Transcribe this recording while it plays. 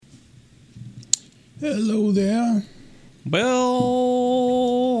Hello there. Well,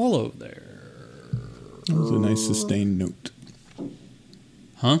 hello there. That was a nice sustained note.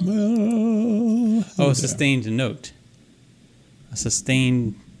 Huh? Well, Oh, a sustained note. A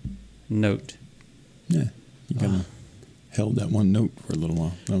sustained note. Yeah, you kind of held that one note for a little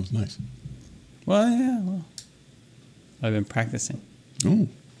while. That was nice. Well, yeah, well. I've been practicing. Oh.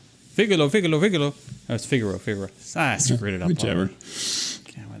 Figaro. Oh, it's Figaro. I screwed it up. Whichever.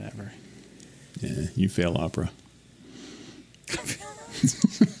 Yeah, whatever. Yeah, you fail opera. It's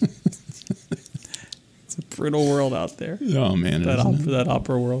a brutal world out there. Oh, man. That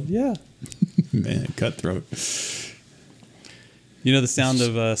opera world. Yeah. Man, cutthroat. You know the sound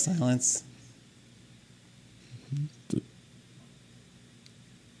of silence?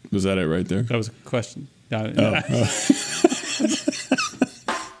 Was that it right there? That was a question.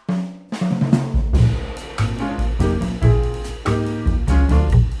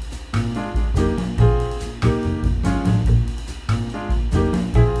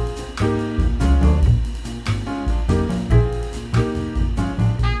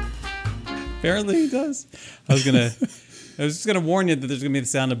 Apparently he does. I was just gonna warn you that there's gonna be the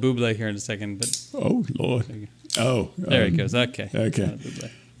sound of Buble here in a second, but Oh, Lord. Oh. there it goes. Okay. Okay.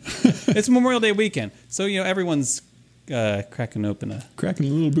 It's Memorial Day weekend, so everyone's cracking open a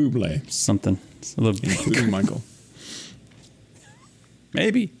little buble. something. It's a little Including Michael.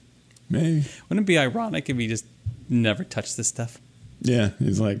 Maybe. Maybe. Wouldn't it be ironic if he just never touched this stuff? Yeah,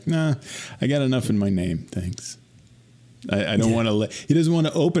 he's like, nah, I got enough in my name, thanks. I don't want to he doesn't want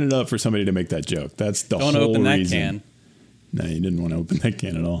to open it up for somebody to make that joke. That's the whole reason. Don't open that can. No, you didn't want to open that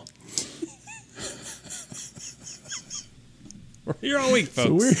can at all. We're here all week,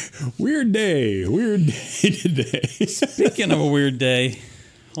 folks. So weird day today. Speaking of a weird day,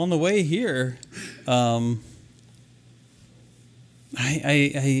 on the way here, I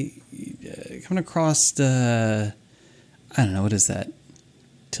coming across I don't know, what is that?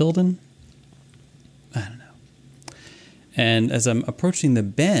 Tilden? I don't know. And as I'm approaching the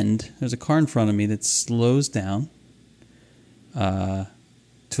bend, there's a car in front of me that slows down to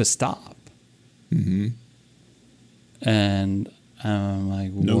a stop. Mm-hmm. And I'm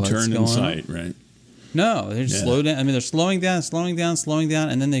like, no what's turn going in sight, on? right? No, they just slow down. I mean, they're slowing down,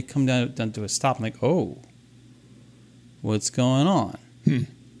 and then they come down to a stop. I'm like, oh, what's going on?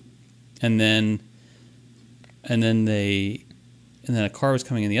 And then a car was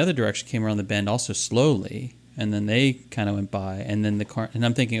coming in the other direction, came around the bend also slowly, and then they kind of went by, and then the car, and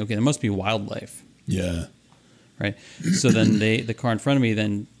I'm thinking, okay, there must be wildlife. Yeah. Right. So then the car in front of me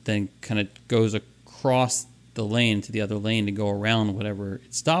then kind of goes across the lane to the other lane to go around whatever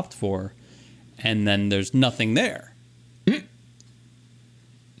it stopped for, and then there's nothing there.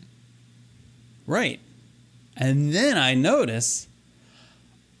 Right. And then I notice,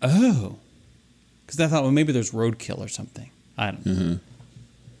 because I thought, well, maybe there's roadkill or something. I don't know. Mm-hmm.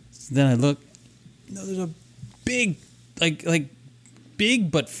 So then I look, no, there's a big, like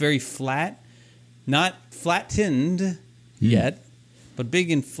big but very flat, not flattened yet, but big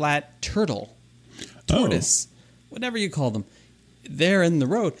and flat turtle, tortoise, whatever you call them, there in the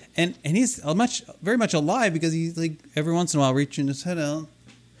road, and he's very much alive, because he's like every once in a while reaching his head out,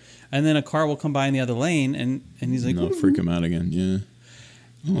 and then a car will come by in the other lane, and he's like, no, freak him out again. Yeah.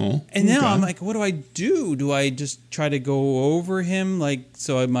 Oh. And now I'm like, what do I do? Do I just try to go over him? Like,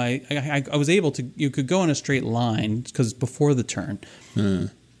 so I was able to. You could go in a straight line because it's before the turn,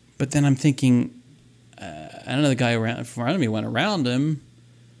 but then I'm thinking, I don't know. The guy around in front of me went around him,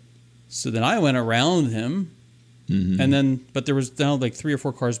 so then I went around him, and then but there was now like 3 or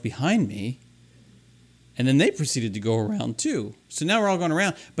 4 cars behind me, and then they proceeded to go around too. So now we're all going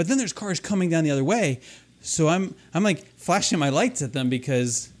around, but then there's cars coming down the other way. So I'm like flashing my lights at them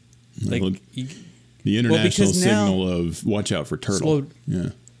because, like, the international signal of watch out for turtle. Yeah.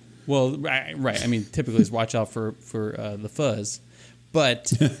 Well, right. I mean, typically it's watch out for the fuzz,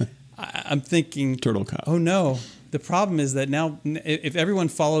 but I'm thinking turtle cop. Oh no! The problem is that now, if everyone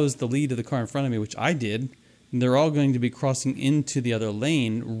follows the lead of the car in front of me, which I did, they're all going to be crossing into the other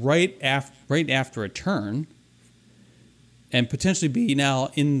lane right after a turn, and potentially be now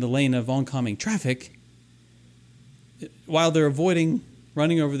in the lane of oncoming traffic, while they're avoiding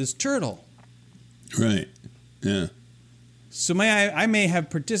running over this turtle. Right. Yeah. So I may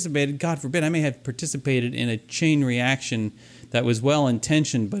have participated, God forbid, I may have participated in a chain reaction that was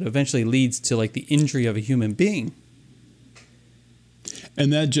well-intentioned, but eventually leads to like the injury of a human being.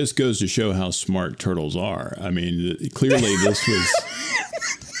 And that just goes to show how smart turtles are. I mean, clearly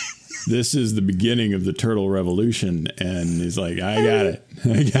this is the beginning of the turtle revolution, and he's like, I got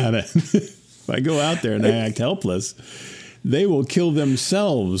it. If I go out there and I act helpless, they will kill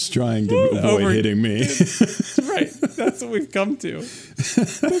themselves trying to avoid hitting me. Right. That's what we've come to.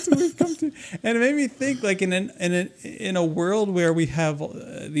 That's what we've come to. And it made me think, like, in a world where we have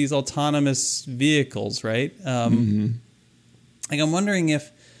these autonomous vehicles, right? Like, I'm wondering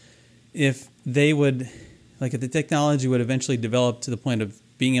if they would, like, if the technology would eventually develop to the point of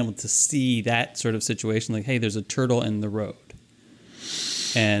being able to see that sort of situation, like, hey, there's a turtle in the road.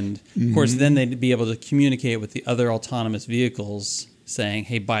 And, of course, then they'd be able to communicate with the other autonomous vehicles saying,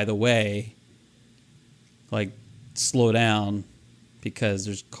 hey, by the way, like, slow down because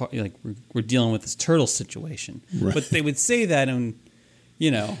there's, like, we're dealing with this turtle situation. Right. But they would say that in,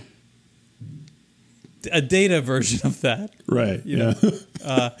 you know, a data version of that. Right, yeah.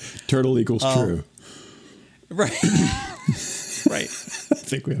 Turtle equals true. Right. Right. I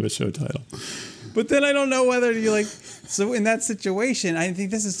think we have a show title. But then I don't know whether you like. So in that situation, I think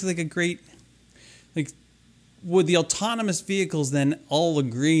this is like a great. Like, would the autonomous vehicles then all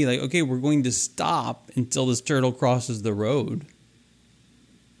agree? Like, okay, we're going to stop until this turtle crosses the road.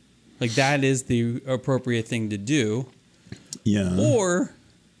 Like, that is the appropriate thing to do. Yeah. Or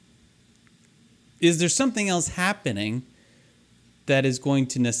is there something else happening that is going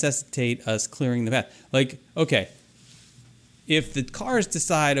to necessitate us clearing the path? Like, okay. If the cars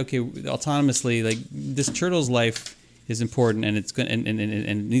decide, okay, autonomously, like, this turtle's life is important and it's going and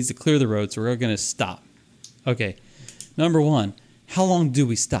it needs to clear the road, so we're going to stop. Okay, number one, how long do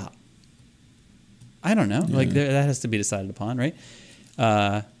we stop? I don't know. Yeah. Like, that has to be decided upon, right?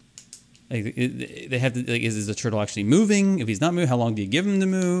 Like, they have to. Like, is the turtle actually moving? If he's not moving, how long do you give him to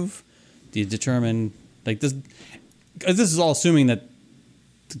move? Do you determine, like, this? This is all assuming that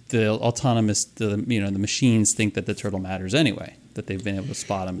the autonomous, the machines think that the turtle matters anyway, that they've been able to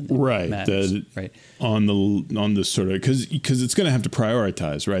spot him. Right. Right. On the sort of, because it's going to have to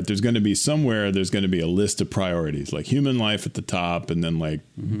prioritize, right? There's going to be somewhere, there's going to be a list of priorities, like human life at the top, and then like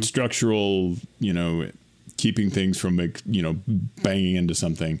structural, keeping things from, banging into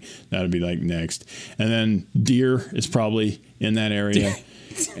something. That would be like next. And then deer is probably in that area.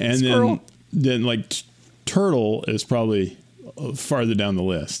 And then like turtle is probably farther down the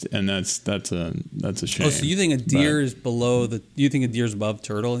list, and that's a shame. Oh, so you think a deer is below the? You think a deer's above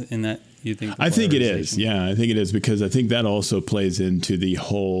turtle in that? You think? I think it is. Yeah, I think it is, because I think that also plays into the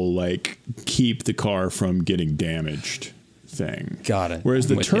whole, like, keep the car from getting damaged thing. Got it. Whereas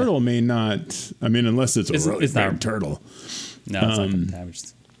the turtle may not. I mean, unless it's a really big turtle. No, it's not getting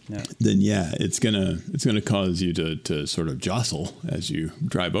damaged. No. Then it's gonna cause you to sort of jostle as you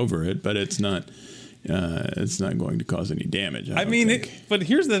drive over it, but it's not going to cause any damage. I mean, but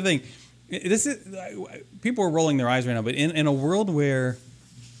here's the thing: this is people are rolling their eyes right now. But in a world where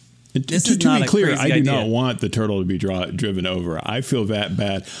to be clear, I do not want the turtle to be driven over. I feel that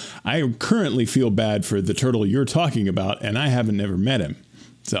bad. I currently feel bad for the turtle you're talking about, and I haven't never met him.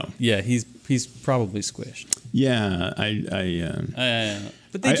 So yeah, he's probably squished. Yeah,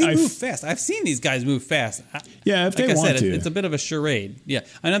 but they do move fast. I've seen these guys move fast. Yeah, if they want to. It's a bit of a charade. Yeah,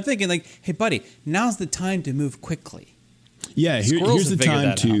 and I'm thinking, like, hey, buddy, now's the time to move quickly. Yeah, here's the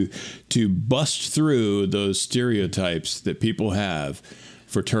time to bust through those stereotypes that people have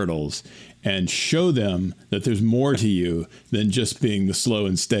for turtles and show them that there's more to you than just being the slow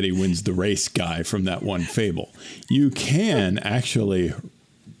and steady wins the race guy from that one fable. You can actually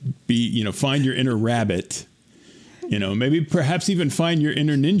be, find your inner rabbit. Maybe perhaps even find your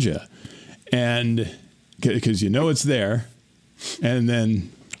inner ninja, and because it's there, and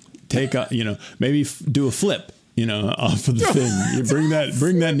then take maybe do a flip, off of the thing. You bring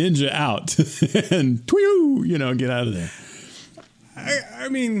that ninja out and get out of there. I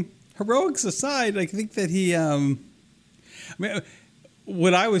mean, heroics aside, I think that he.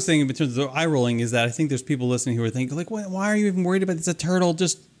 What I was thinking in terms of eye rolling is that I think there's people listening who are thinking, like, why are you even worried about this? It's a turtle.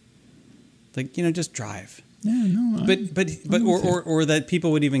 Just just drive. Yeah, no. Or that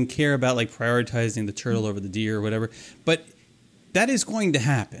people would even care about, like, prioritizing the turtle over the deer or whatever. But that is going to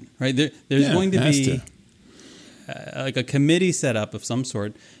happen, right? There's going to be like a committee set up of some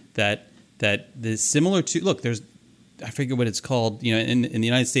sort that is similar to. Look, I forget what it's called. In the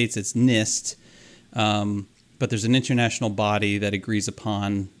United States, it's NIST, but there's an international body that agrees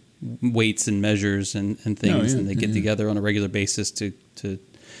upon weights and measures and things, and they get together on a regular basis to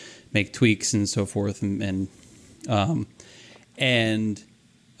make tweaks and so forth, and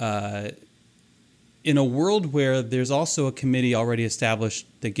in a world where there's also a committee already established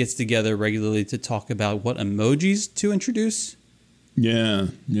that gets together regularly to talk about what emojis to introduce. Yeah.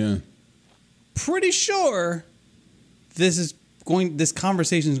 Pretty sure this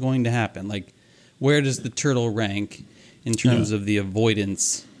conversation is going to happen. Like, where does the turtle rank in terms of the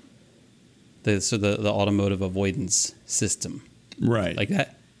avoidance the automotive avoidance system. Right. Like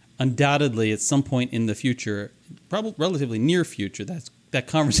that, undoubtedly, at some point in the future, probably relatively near future, that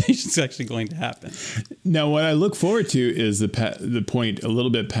conversation is actually going to happen. Now, what I look forward to is the point a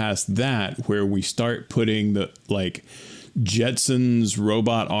little bit past that, where we start putting the Jetsons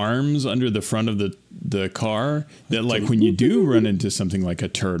robot arms under the front of the car, that like when you do run into something like a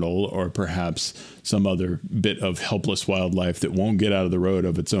turtle or perhaps some other bit of helpless wildlife that won't get out of the road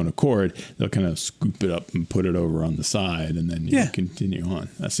of its own accord, they'll kind of scoop it up and put it over on the side, and then you continue on.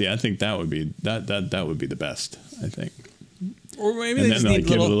 See, I think that would be that would be the best, I think. Or maybe and they then just like need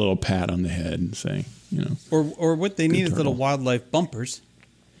give it a little pat on the head and say, or what they need is turtle. little wildlife bumpers,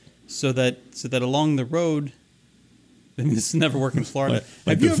 so that along the road. I mean, this never work in Florida.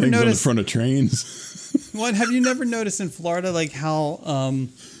 Like have you the ever things noticed on the front of trains? What have you never noticed in Florida, like how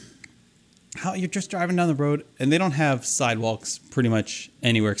you're just driving down the road and they don't have sidewalks pretty much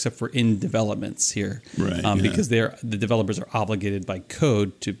anywhere except for in developments here, right? Because the developers are obligated by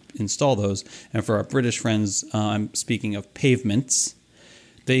code to install those. And for our British friends, I'm speaking of pavements.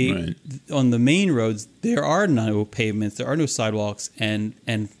 On the main roads there are no pavements, there are no sidewalks, and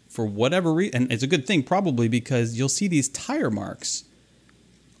for whatever reason, and it's a good thing probably because you'll see these tire marks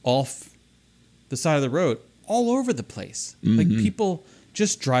off the side of the road all over the place. Mm-hmm. Like people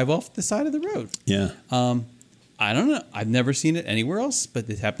just drive off the side of the road. Yeah. I don't know. I've never seen it anywhere else, but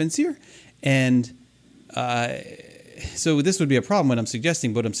it happens here. And so this would be a problem. What I'm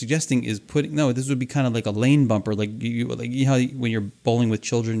suggesting is this would be kind of like a lane bumper, like you know how when you're bowling with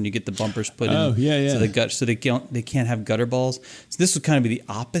children, you get the bumpers put in. Oh, yeah. So they can't have gutter balls. So this would kind of be the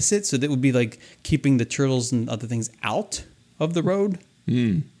opposite. So that would be like keeping the turtles and other things out of the road.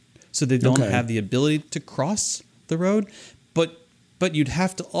 Mm. So they don't have the ability to cross the road. But you'd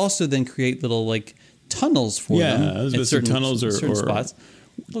have to also then create little like tunnels for them. Yeah, certain tunnels or spots.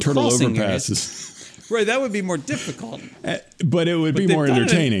 Turtle overpasses. Right, that would be more difficult. But it would be more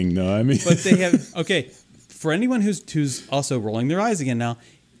entertaining, though. I mean, but they have for anyone who's also rolling their eyes again now.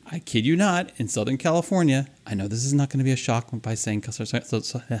 I kid you not, in Southern California, I know this is not going to be a shock by saying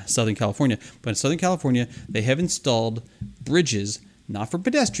Southern California, but in Southern California, they have installed bridges not for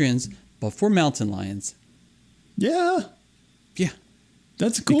pedestrians but for mountain lions. Yeah.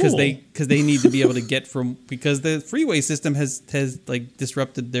 That's cool. Because they need to be able to get from, because the freeway system has like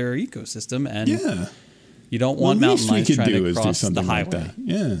disrupted their ecosystem, and you don't want mountain lions trying to cross the highway. Like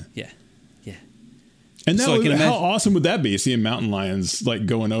that. Yeah. And how awesome would that be? Seeing mountain lions like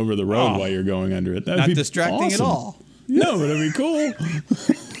going over the road while you're going under it. That'd not be distracting awesome. at all. No, but it'd be cool.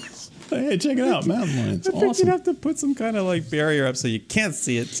 Hey, check it out, mountain lions. I think you'd have to put some kind of like barrier up so you can't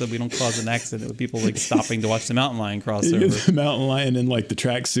see it, so we don't cause an accident with people like stopping to watch the mountain lion cross over. The mountain lion in like the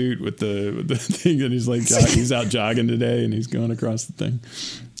tracksuit with the thing, and he's like he's out jogging today, and he's going across the thing.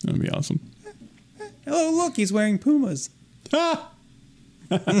 That'd be awesome. Oh, look, he's wearing Pumas. That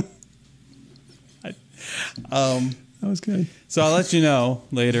was good. So I'll let you know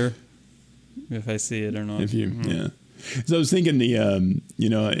later if I see it or not. So I was thinking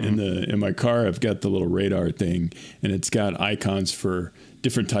in my car, I've got the little radar thing, and it's got icons for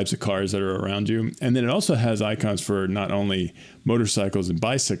different types of cars that are around you. And then it also has icons for not only motorcycles and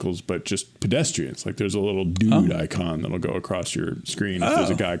bicycles, but just pedestrians. Like there's a little dude icon that'll go across your screen if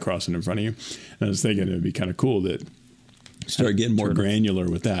there's a guy crossing in front of you. And I was thinking it'd be kind of cool that start getting more granular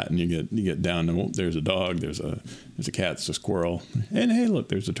with that, and you get down to, there's a dog, there's a cat, there's a squirrel, and hey, look,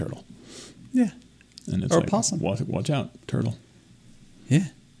 there's a turtle. Yeah. And it's or like, a possum. Watch out, turtle. Yeah,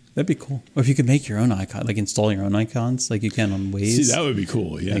 that'd be cool. Or if you could make your own icon, like install your own icons, like you can on Waze. See, that would be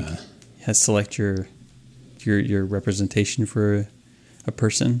cool. Yeah. Like, select your representation for a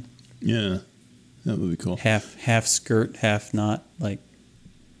person. Yeah, that would be cool. Half skirt, half not, like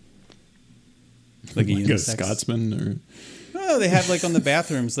a unisex. A Scotsman or. Oh, they have like on the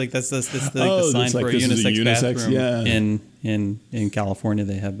bathrooms, like that's the sign for a unisex bathroom. In California,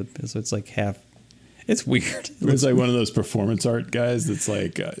 they have so it's like half. It's weird. It's like one of those performance art guys that's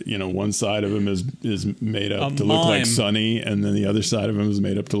like, one side of him is made up to look like Sonny, and then the other side of him is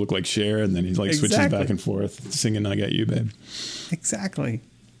made up to look like Cher, and then he's like switches back and forth singing "I Got You, Babe." Exactly.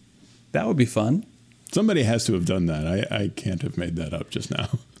 That would be fun. Somebody has to have done that. I can't have made that up just now.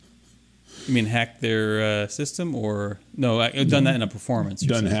 You mean hack their system, or no? I've done that in a performance.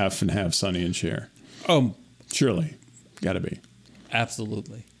 Done half and half, Sonny and Cher. Oh, surely, got to be.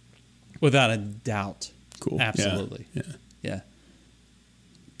 Absolutely, without a doubt. Cool. Absolutely. Yeah.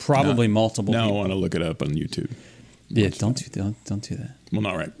 Probably multiple. Now people. I want to look it up on YouTube. Yeah, don't do that. Well,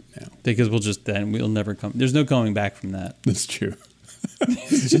 not right now, because we'll never come. There's no going back from that. That's true.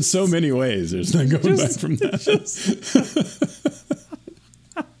 In so many ways, there's no going back from that.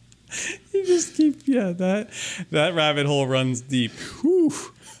 You just keep that rabbit hole runs deep. Whew,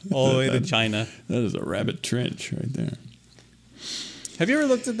 all the way to China. That is a rabbit trench right there. Have you ever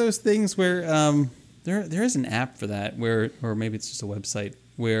looked at those things where there is an app for that, where, or maybe it's just a website,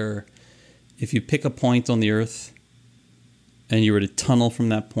 where if you pick a point on the Earth and you were to tunnel from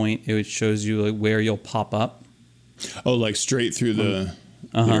that point, it shows you like where you'll pop up. Oh, like straight through the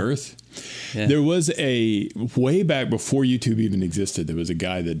Earth? Yeah. There was way back before YouTube even existed, there was a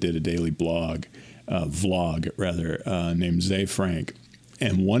guy that did a daily vlog, named Zay Frank.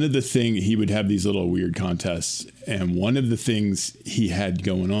 And one of the things, he would have these little weird contests, and one of the things he had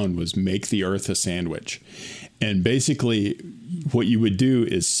going on was make the Earth a sandwich. And basically what you would do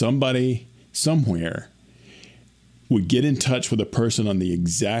is somebody somewhere would get in touch with a person on the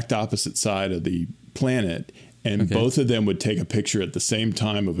exact opposite side of the planet, and both of them would take a picture at the same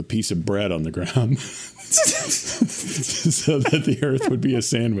time of a piece of bread on the ground so that the Earth would be a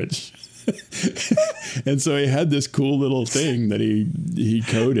sandwich. And so he had this cool little thing that he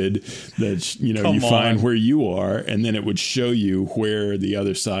coded that, you find where you are, and then it would show you where the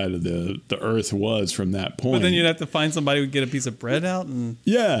other side of the Earth was from that point. But then you'd have to find somebody who would get a piece of bread out and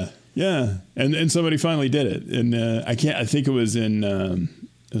and somebody finally did it. And I think it was in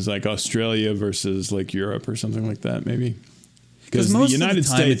it was like Australia versus like Europe or something like that, maybe. Because the United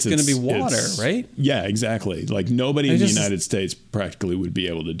States, it's going to be water, right? Yeah, exactly. Like nobody in the United States practically would be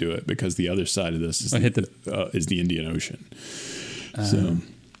able to do it because the other side of this is the Indian Ocean.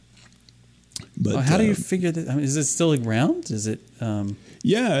 But how do you figure that? I mean, is it still around? Is it?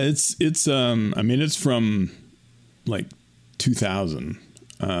 Yeah, it's. I mean, it's from like 2000,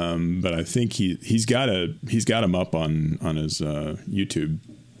 but I think he's got him up on his YouTube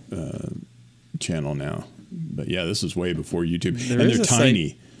channel now. But yeah, this is way before YouTube. They're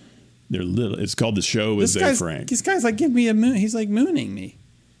tiny. They're little. It's called The Show with Zay Frank. This guy's like, give me a moon. He's like mooning me.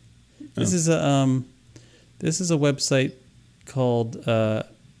 This is a website called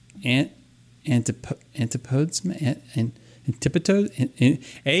Antipodes, Antipodes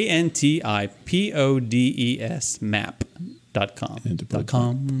map.com.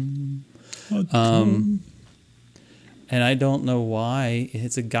 And I don't know why.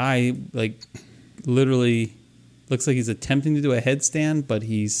 It's a guy like literally looks like he's attempting to do a headstand, but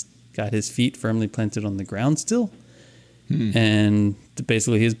he's got his feet firmly planted on the ground still. And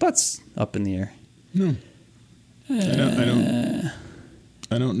basically his butt's up in the air. No. I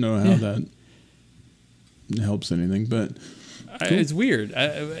don't know how that helps anything, but cool. It's weird. But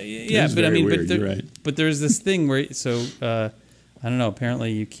I mean, weird. You're right. But there's this thing where I don't know.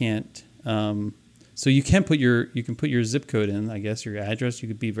 Apparently, you can't. So you can put your zip code in. I guess your address. You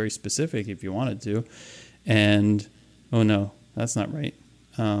could be very specific if you wanted to. And oh no, that's not right.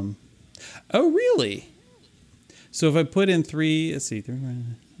 Oh really? So if I put in 3, let's see, 3,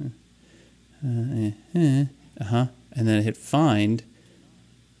 and then I hit find.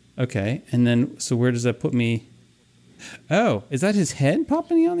 Okay, and then so where does that put me? Oh, is that his head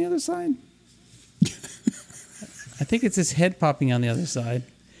popping on the other side? I think it's his head popping on the other side,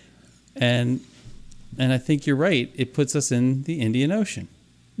 and I think you're right. It puts us in the Indian Ocean.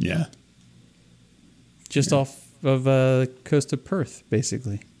 Yeah, just off of coast of Perth,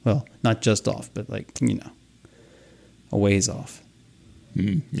 basically. Well, not just off, but like a ways off.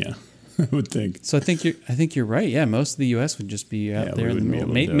 Yeah. I would think. So I think you're right. Yeah, most of the U.S. would just be out there in the middle.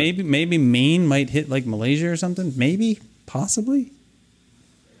 Maybe Maine might hit like Malaysia or something. Maybe, possibly.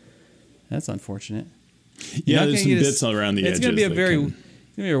 That's unfortunate. Yeah, there's some bits around the edges. It's going to be a very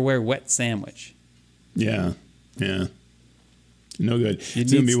wet sandwich. Yeah. No good. It's going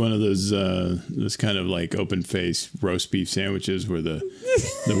to be one of those kind of like open face roast beef sandwiches where the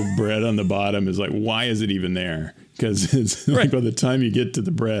bread on the bottom is like, why is it even there? Because it's like by the time you get to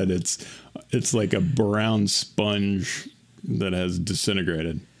the bread, it's like a brown sponge that has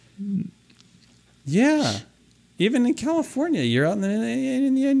disintegrated. Yeah, even in California, you're out in the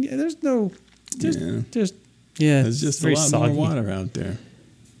there's just a lot soggy. More water out there.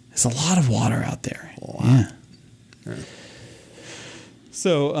 There's a lot of water out there. Yeah.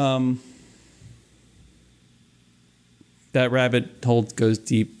 So that rabbit hole goes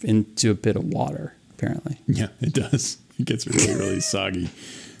deep into a bit of water. Apparently. Yeah, it does. It gets really, really soggy.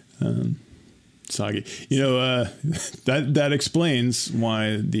 That explains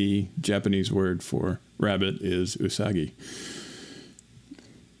why the Japanese word for rabbit is usagi.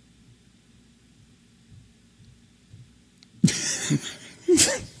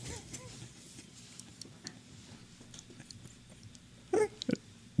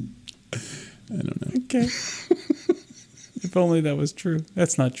 I don't know. Okay. If only that was true.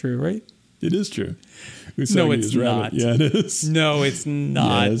 That's not true, right? It is true. Usagi No, it's is rabbit. not. Yeah, it is. No, it's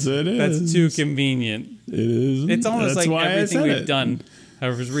not. Yes, it is. That's too convenient. It is. It's almost That's like why I everything said we've it. done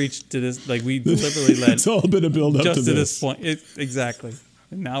has reached to this. Like we deliberately led It's all been a build up just to to this point. Exactly.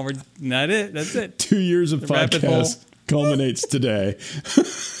 And now we're not it. That's it. 2 years of The rabbit hole. podcast culminates today.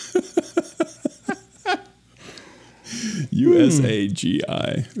 USAGI.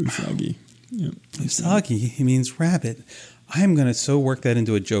 Usagi. Yep. Usagi, he means rabbit. I am going to so work that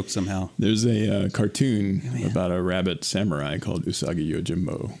into a joke somehow. There's a cartoon about a rabbit samurai called Usagi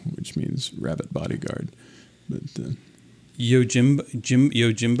Yojimbo, which means rabbit bodyguard. But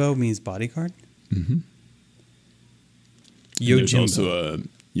Yojimbo means bodyguard? Mm-hmm. There's also a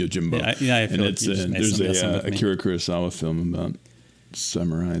Yojimbo. Yeah, I feel and like you just made there's some messing with me. Akira Kurosawa film about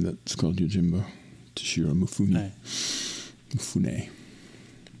samurai that's called Yojimbo. Toshiro Mifune. Right. Mifune.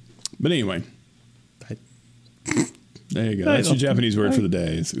 But anyway. There you go. That's your Japanese word for the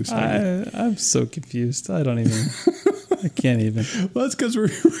day. It's usagi. I'm so confused. I don't even. I can't even. Well, that's because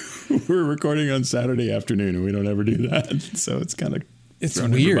we're recording on Saturday afternoon and we don't ever do that. So it's kind of It's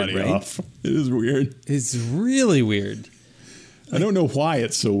weird, right? off. It is weird. It's really weird. I don't know why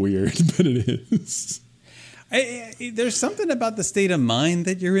it's so weird, but it is. There's something about the state of mind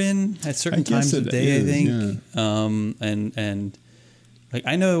that you're in at certain times of day. Is, I think, yeah. And like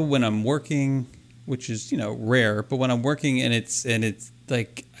I know when I'm working, which is rare, but when I'm working and it's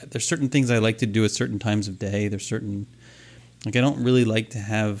like there's certain things I like to do at certain times of day. There's certain I don't really like to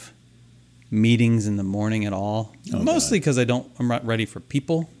have meetings in the morning at all. Mostly because I'm not ready for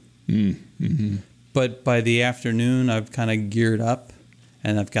people. Mm-hmm. But by the afternoon, I've kind of geared up,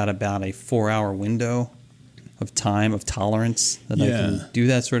 and I've got about a 4-hour window of time, of tolerance that I can do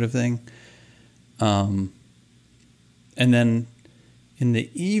that sort of thing. And then in the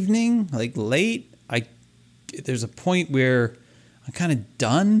evening, like late, there's a point where I'm kind of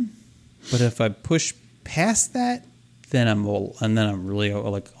done. But if I push past that, then I'm really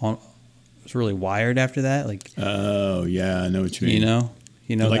it's really wired after that. Like, oh yeah, I know what you mean.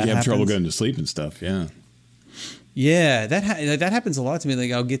 Like you have trouble going to sleep and stuff. Yeah. Yeah, that happens a lot to me.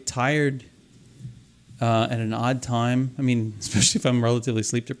 Like I'll get tired at an odd time. I mean, especially if I'm relatively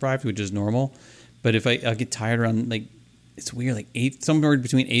sleep deprived, which is normal. But if I'll get tired around it's weird, like somewhere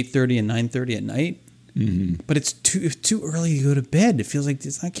between 8:30 and 9:30 at night. Mm-hmm. But it's too early to go to bed. It feels like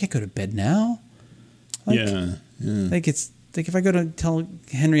I can't go to bed now. Yeah. Like it's like if I go to tell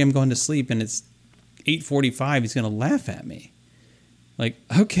Henry I'm going to sleep and it's 8:45, he's going to laugh at me. Like,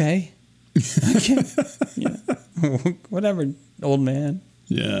 okay. Yeah. Whatever, old man.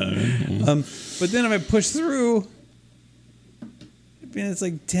 Yeah. But then if I push through, it's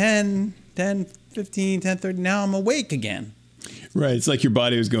like 10, 15, 10:30. Now I'm awake again. Right. It's like your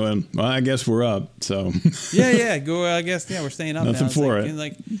body was going, well, I guess we're up. So yeah. Go. I guess we're staying up. Nothing now. for it.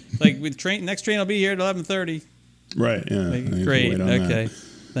 Like with next train will be here at 11:30. Right. Yeah. Great. Okay.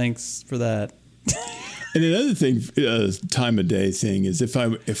 Thanks for that. And another thing, time of day thing is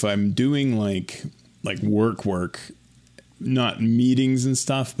if I'm doing like work, not meetings and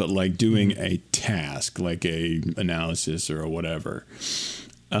stuff, but like doing a task, like a analysis or a whatever.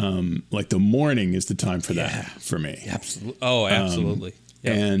 Like the morning is the time for that for me. Absolutely. Oh, absolutely.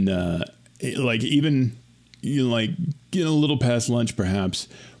 Yep. And like even get a little past lunch perhaps,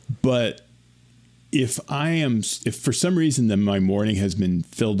 but if for some reason then my morning has been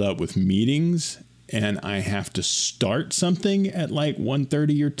filled up with meetings and I have to start something at like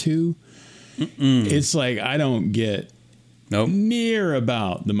 1:30 or 2, it's like I don't get near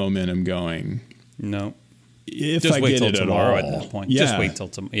about the momentum going. No. If just I wait get till it tomorrow at all. At that point. Yeah. Just wait till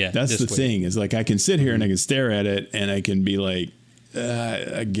tomorrow. Yeah. That's the thing is like I can sit here and I can stare at it and I can be like,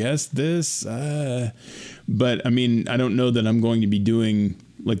 I guess this. But I mean, I don't know that I'm going to be doing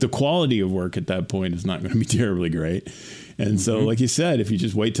like the quality of work at that point is not going to be terribly great. And so, like you said, if you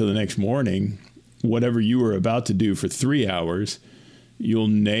just wait till the next morning, whatever you were about to do for 3 hours, you'll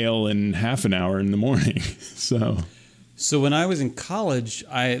nail in half an hour in the morning. So when I was in college,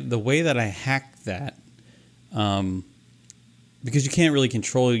 the way that I hacked that, because you can't really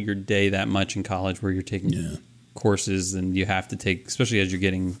control your day that much in college where you're taking courses and you have to take, especially as you're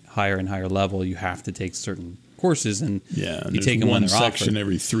getting higher and higher level, you have to take certain courses and you take them when they're section offered.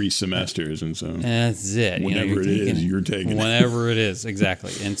 every 3 semesters. And so that's it. Whenever you're taking it. Whenever it is,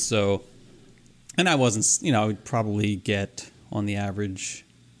 exactly. And so, and I wasn't, I would probably get on the average,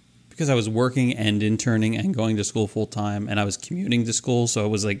 because I was working and interning and going to school full time and I was commuting to school. So it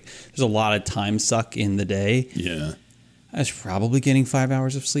was like, there's a lot of time suck in the day. Yeah. I was probably getting 5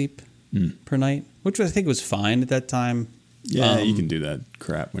 hours of sleep per night, which I think was fine at that time. Yeah, you can do that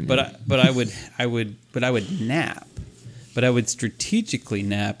crap when I would nap. but I would strategically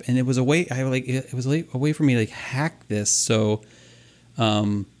nap, and it was a way a way for me to like hack this. So,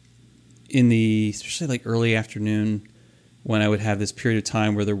 in the especially like early afternoon, when I would have this period of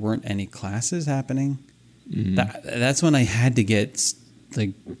time where there weren't any classes happening, that's when I had to get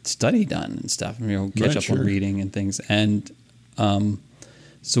like study done and stuff, catch up on reading and things. And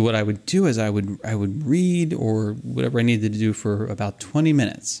so what I would do is I would read or whatever I needed to do for about 20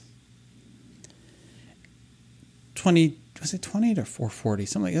 minutes. 20 was it 20 or 440?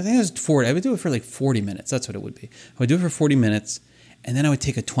 Something like, I think it was 40. I would do it for like 40 minutes. That's what it would be. I would do it for 40 minutes, and then I would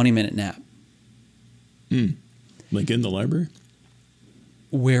take a 20-minute nap. Like in the library?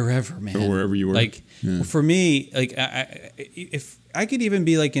 Wherever, man. Or wherever you were. Like, for me, like, if I could even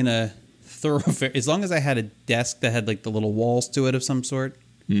be like in a thoroughfare, as long as I had a desk that had like the little walls to it of some sort,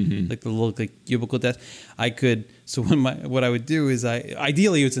 like the little like cubicle desk, I could. So what I would do is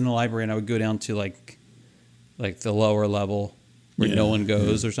ideally it's in the library, and I would go down to like the lower level where no one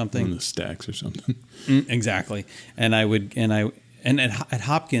goes or something. One of the stacks or something. Exactly. And at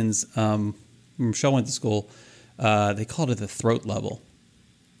Hopkins, when Michelle went to school, they called it the throat level.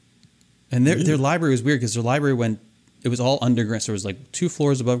 And their library was weird because their library it was all underground. So it was like 2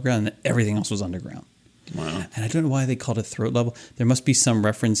 floors above ground and everything else was underground. Wow. And I don't know why they called it throat level. There must be some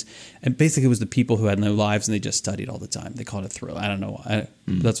reference. And basically it was the people who had no lives and they just studied all the time. They called it throat. I don't know why.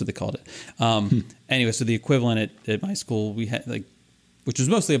 That's what they called it. Anyway, so the equivalent at my school, we had which was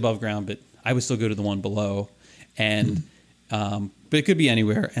mostly above ground, but I would still go to the one below. And but it could be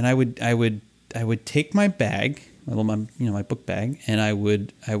anywhere. And I would take my bag, my book bag, and I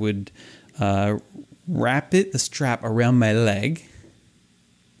would wrap the strap around my leg,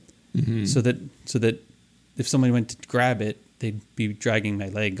 so that if somebody went to grab it, they'd be dragging my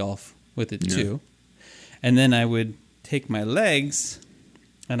leg off with it too. And then I would take my legs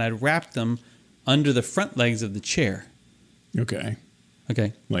and I'd wrap them under the front legs of the chair. Okay.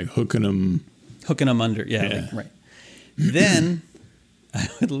 Like hooking them under. Yeah. Like, right. Then I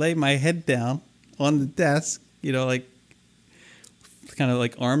would lay my head down on the desk, like kind of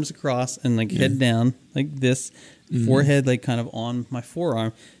like arms across and like head down like this, forehead like kind of on my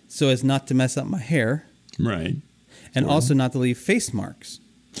forearm, so as not to mess up my hair. Right. And also not to leave face marks.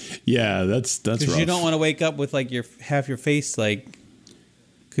 Yeah, that's rough. Because you don't want to wake up with like half your face like,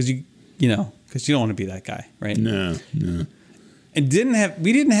 because you don't want to be that guy, right? No. And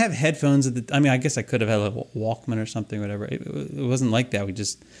we didn't have headphones at the. I mean, I guess I could have had a Walkman or something, whatever. It wasn't like that.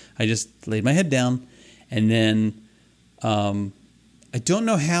 I just laid my head down, and then I don't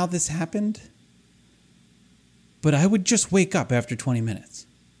know how this happened, but I would just wake up after 20 minutes.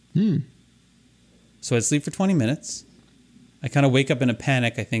 So I'd sleep for 20 minutes. I kind of wake up in a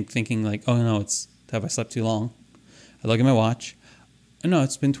panic, I think, thinking like, oh no, have I slept too long? I look at my watch. Oh, no,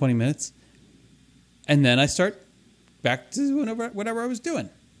 it's been 20 minutes. And then I start back to whatever I was doing.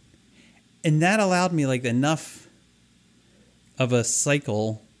 And that allowed me like enough of a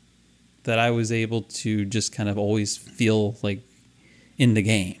cycle that I was able to just kind of always feel like in the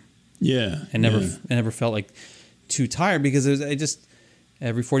game. Yeah. I never felt like too tired because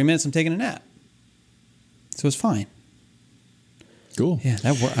every 40 minutes I'm taking a nap. So it's fine. Cool. Yeah,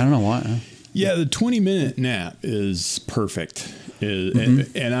 I don't know why. Yeah, the 20-minute nap is perfect.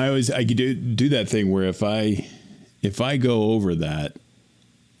 And I could do that thing where if I go over that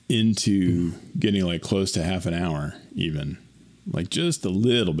into getting like close to half an hour even, like just a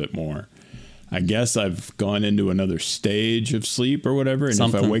little bit more, I guess I've gone into another stage of sleep or whatever. And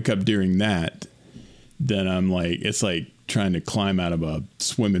if I wake up during that, then I'm like, it's like trying to climb out of a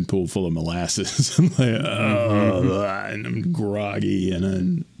swimming pool full of molasses. I'm like, and I'm groggy and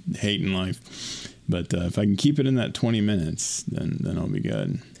I'm hating life. But if I can keep it in that 20 minutes, then I'll be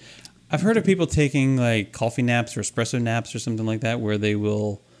good. I've heard of people taking like coffee naps or espresso naps or something like that, where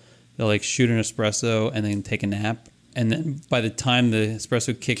they'll like shoot an espresso and then take a nap. And then by the time the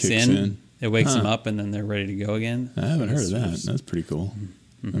espresso kicks in. It wakes them up, and then they're ready to go again. I haven't heard of that. That's pretty cool.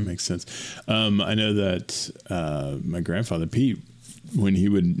 That makes sense. I know that my grandfather, Pete, when he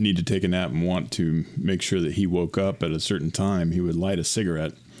would need to take a nap and want to make sure that he woke up at a certain time, he would light a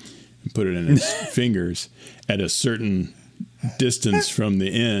cigarette and put it in his fingers at a certain distance from the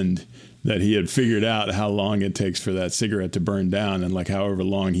end that he had figured out how long it takes for that cigarette to burn down. And like however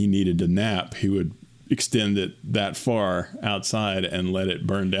long he needed to nap, he would extend it that far outside and let it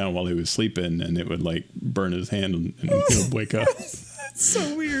burn down while he was sleeping, and it would like burn his hand and he would wake up. That's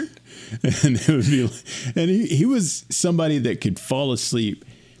so weird. And it would be, and he was somebody that could fall asleep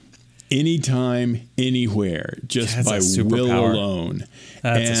anytime, anywhere, just by will alone.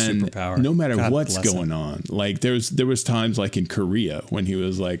 That's a superpower. No matter what's going on. Like there was times like in Korea when he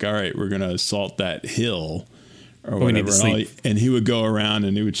was like, all right, we're going to assault that hill or whatever. And he would go around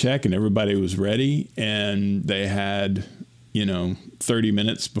and he would check, and everybody was ready, and they had, 30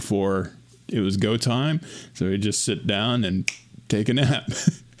 minutes before it was go time. So he'd just sit down and take a nap.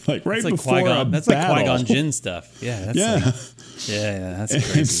 Like right that's before Qui-Gon, a that's battle. like Qui-Gon Jinn stuff. Yeah.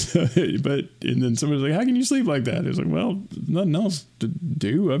 That's crazy. And then somebody's like, how can you sleep like that? It's like, well, nothing else to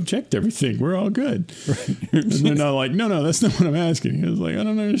do. I've checked everything. We're all good. Right. And they're not like, no, that's not what I'm asking. It's like, I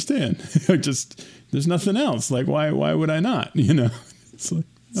don't understand. There's nothing else. Like, why would I not? It's like,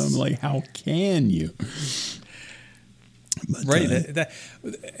 I'm like, how can you? But, right.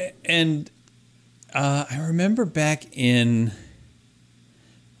 I remember back in,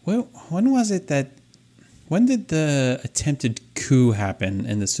 when was it when did the attempted coup happen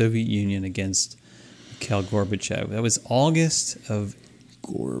in the Soviet Union against Mikhail Gorbachev? That was August of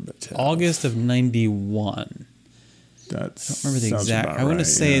 91. I don't remember the exact. I want to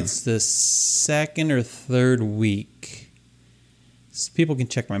say it's the second or third week. So people can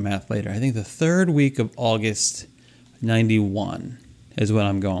check my math later. I think the third week of August 91 is what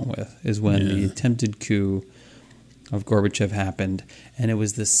I'm going with, is when the attempted coup of Gorbachev happened. And it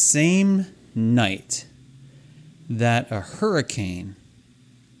was the same night that a hurricane,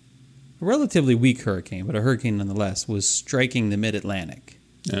 a relatively weak hurricane, but a hurricane nonetheless, was striking the mid-Atlantic.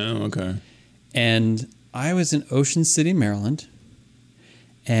 Oh, okay. And I was in Ocean City, Maryland,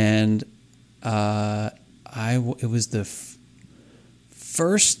 and it was the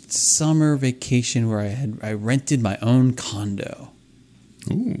first summer vacation where I rented my own condo.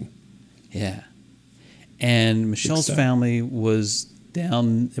 Ooh. Yeah. And Michelle's family was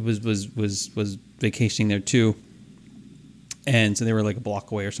down. It was vacationing there too, and so they were like a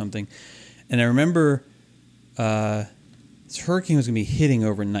block away or something. And I remember this hurricane was going to be hitting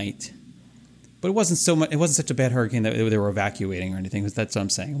overnight, but it wasn't so much. It wasn't such a bad hurricane that they were evacuating or anything. That's what I'm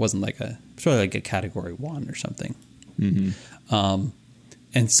saying. It wasn't probably like a Category 1 or something. Mm-hmm.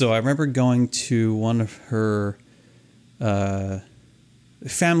 And so I remember going to one of her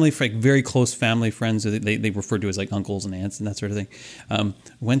family, like very close family friends. They referred to as like uncles and aunts and that sort of thing. It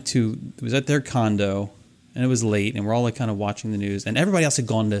was at their condo, and it was late, and we're all like kind of watching the news, and everybody else had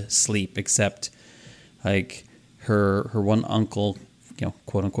gone to sleep except like her one uncle,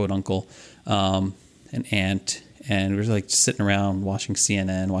 quote unquote uncle, an aunt, and we were like just sitting around watching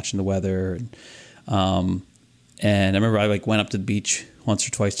CNN, watching the weather, and I remember I like went up to the beach once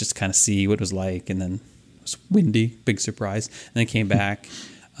or twice just to kind of see what it was like, and then it was windy, big surprise, and then came back,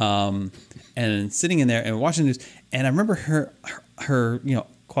 and sitting in there and watching the news, and I remember her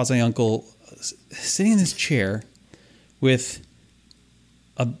quasi uncle sitting in this chair with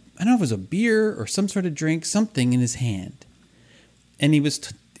I don't know if it was a beer or some sort of drink, something in his hand, and it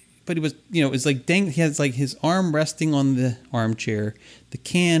was like dang, he has like his arm resting on the armchair, the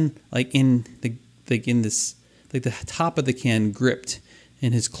can like in the top of the can gripped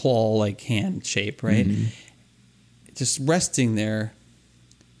in his claw like hand shape, right? Mm-hmm. Just resting there.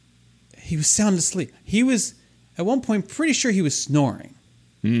 He was sound asleep. He was at one point pretty sure he was snoring.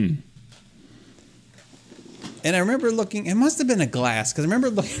 Mm. And I remember looking, it must have been a glass, because I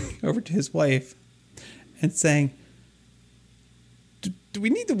remember looking over to his wife and saying, do we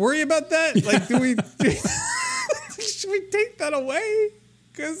need to worry about that? Like, should we take that away?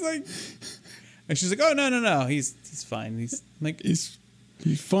 Because and she's like, oh, no, he's fine. He's fine.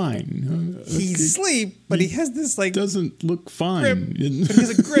 He's asleep, but he has this like doesn't look fine. Grip, but he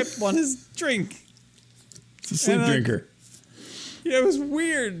has a grip on his drink. It's a sleep drinker. Yeah, it was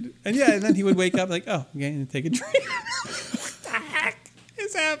weird. And then he would wake up like, oh, I'm going to take a drink. What the heck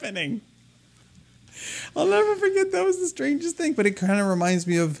is happening? I'll never forget. That was the strangest thing. But it kind of reminds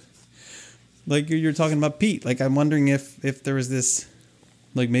me of, like you're talking about Pete. Like I'm wondering if there was this,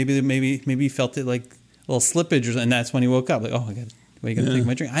 like maybe he felt it like a little slippage, and that's when he woke up. Like, oh, I got to take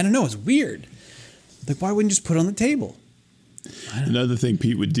my drink. I don't know. It's weird. Like, why wouldn't you just put it on the table? Another thing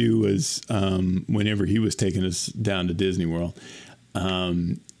Pete would do was whenever he was taking us down to Disney World,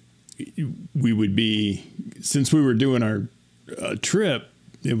 we would be, since we were doing our trip,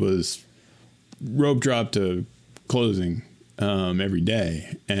 it was rope drop to closing every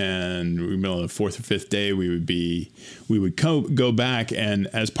day, and the fourth or fifth day we would go back, and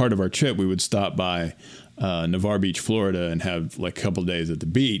as part of our trip we would stop by Navarre Beach, Florida, and have like a couple days at the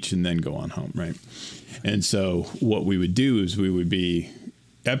beach and then go on home, right? And so what we would do is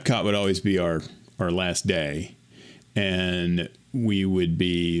Epcot would always be our last day, and we would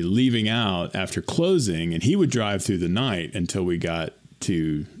be leaving out after closing, and he would drive through the night until we got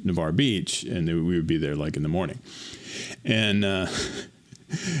to Navarre Beach, and we would be there like in the morning. And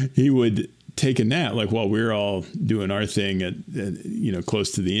he would take a nap, like while we were all doing our thing at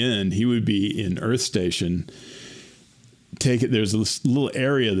close to the end. He would be in Earth Station take it. There's this little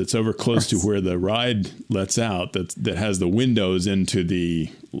area that's over close to where the ride lets out that has the windows into the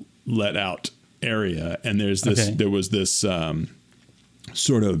let out area. And there's this, there was this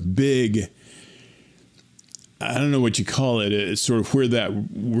sort of big, I don't know what you call it. It's sort of where that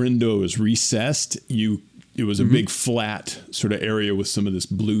window is recessed. It was a big flat sort of area with some of this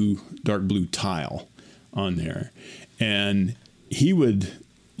dark blue tile on there. And he would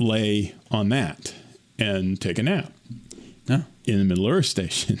lay on that and take a nap in the middle of Earth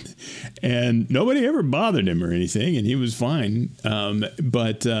Station. And nobody ever bothered him or anything, and he was fine.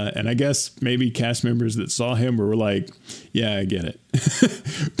 But I guess maybe cast members that saw him were like, yeah, I get it.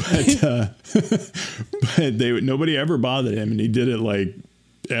 but nobody ever bothered him, and he did it like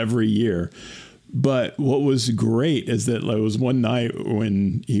every year. But what was great is that there was one night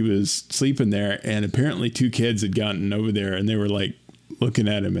when he was sleeping there, and apparently 2 kids had gotten over there, and they were like looking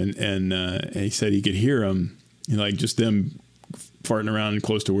at him, and he said he could hear them, like just them farting around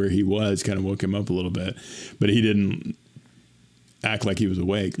close to where he was, kind of woke him up a little bit, but he didn't act like he was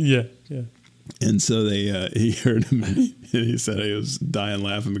awake. Yeah. And so he heard him, and he said he was dying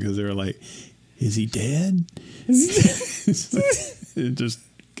laughing because they were like, "Is he dead?" It just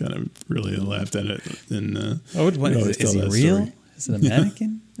kind of really laughed at it. And is he real? Story. Is it a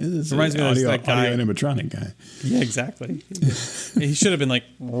mannequin? It reminds me of that guy, animatronic guy. Yeah, exactly. He should have been like,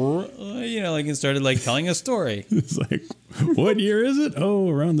 and started like telling a story. It's like, what year is it? Oh,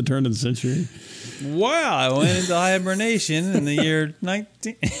 around the turn of the century. Wow, I went into hibernation in the year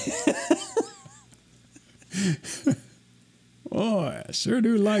 19. Oh, I sure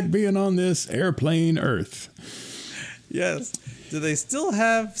do like being on this airplane Earth. Yes. Do they still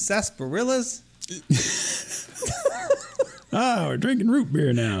have sarsaparillas? We're drinking root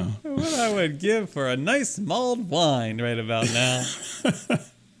beer now. What I would give for a nice mulled wine right about now.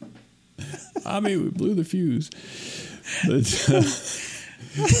 We blew the fuse.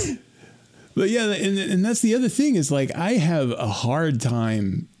 But yeah, and that's the other thing is like I have a hard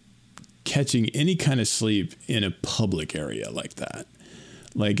time catching any kind of sleep in a public area like that.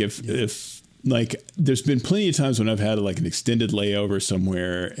 Like if like there's been plenty of times when I've had like an extended layover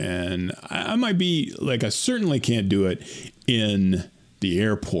somewhere, and I might be like, I certainly can't do it in the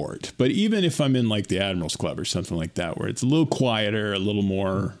airport, but even if I'm in like the Admiral's Club or something like that, where it's a little quieter, a little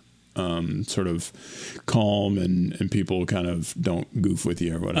more sort of calm, and people kind of don't goof with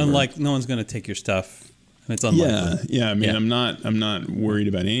you or whatever. Unlike no one's going to take your stuff. It's unlikely. Yeah. I mean, I'm not worried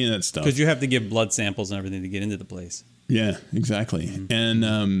about any of that stuff because you have to give blood samples and everything to get into the place. Yeah, exactly. Mm-hmm.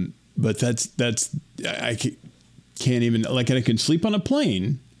 And but that's I can't even like, and I can sleep on a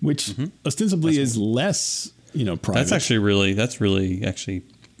plane, which ostensibly is less, private.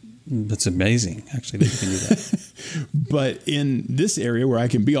 That's amazing, actually, that you can do that. But in this area where I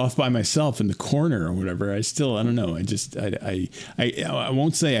can be off by myself in the corner or whatever, I don't know. I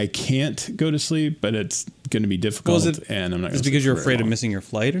won't say I can't go to sleep, but it's going to be difficult. And I'm not. Is it because you're afraid of missing your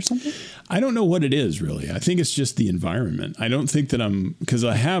flight or something? I don't know what it is really. I think it's just the environment. I don't think that because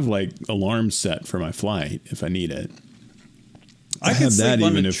I have like alarms set for my flight if I need it. I have that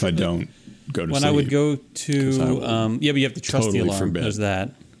even if I don't go to sleep. When I would go to, but you have to trust the alarm. There's that.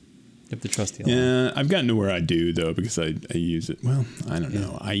 You have to trust the alarm. Yeah, I've gotten to where I do though, because I use it. Well, I don't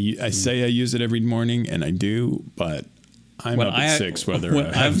know. I say I use it every morning, and I do, but I'm up at 6 whether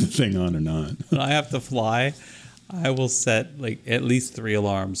I have the thing on or not. When I have to fly, I will set like at least 3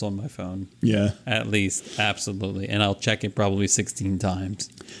 alarms on my phone. Yeah, at least, absolutely, and I'll check it probably 16 times.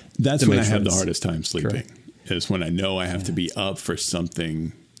 That's when I have the hardest time sleeping. Correct. Is when I know I have to be up for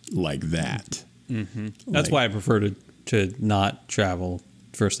something like that. Mm-hmm. That's why I prefer to not travel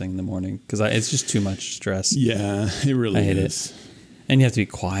first thing in the morning, because it's just too much stress. Yeah, it really is. And you have to be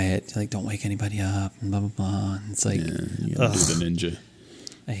quiet. Like, don't wake anybody up and blah, blah, blah. And it's like, you gotta do the ninja.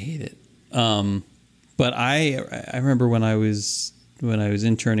 I hate it. But I remember when I was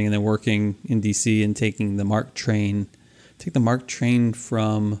interning and then working in DC and taking the MARC train. Take the MARC train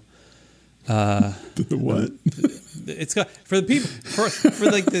from the what? It's got for the people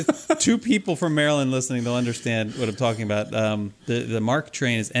for like the 2 people from Maryland listening, they'll understand what I'm talking about. The MARC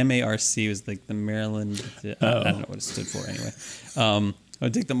train is MARC, was like the Maryland. I don't know what it stood for anyway. I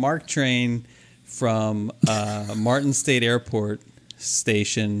would take the MARC train from Martin State Airport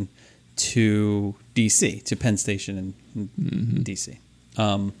Station to DC, to Penn Station in DC.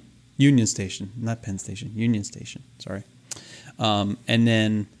 Union Station, not Penn Station, Union Station. Sorry, and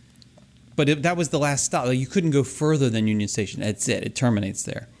then. But that was the last stop. Like, you couldn't go further than Union Station. That's it. It terminates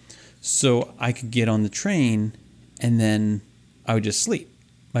there. So I could get on the train, and then I would just sleep.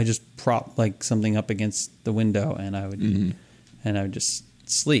 I just prop like something up against the window, and I would just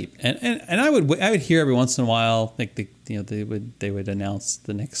sleep. And I would hear every once in a while, like they would announce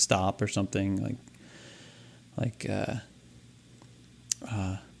the next stop or something like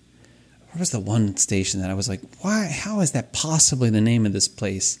what was the one station that I was like, why? How is that possibly the name of this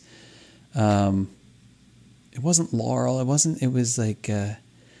place? It wasn't Laurel. It was like I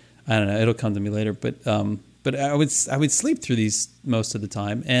don't know. It'll come to me later. But I would sleep through these most of the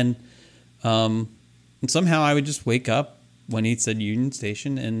time, and somehow I would just wake up when he said Union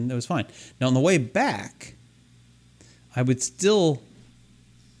Station, and it was fine. Now on the way back, I would still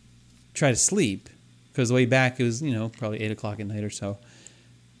try to sleep because the way back it was probably 8 o'clock at night or so.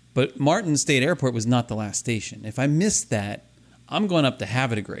 But Martin State Airport was not the last station. If I missed that, I'm going up to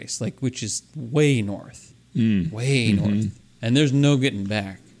Havre de Grace, which is way north, way north, and there's no getting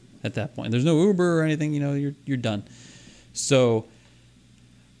back at that point. There's no Uber or anything. You're done. So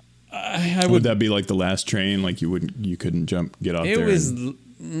I would that be like the last train? Like you couldn't get off there? It was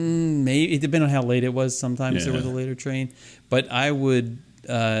maybe, it depended on how late it was. Sometimes there was a later train, but I would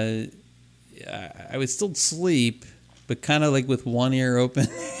still sleep, but kind of like with one ear open,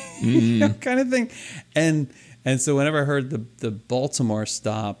 kind of thing. And so whenever I heard the Baltimore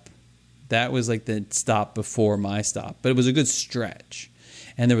stop, that was like the stop before my stop, but it was a good stretch.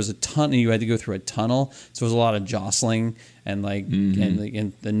 And there was a tunnel. You had to go through a tunnel, so there was a lot of jostling and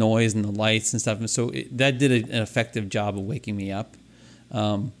and the noise and the lights and stuff. And so that did an effective job of waking me up.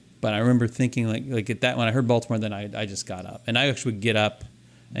 But I remember thinking like at that when I heard Baltimore, then I just got up, and I actually would get up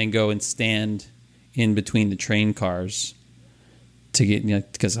and go and stand in between the train cars to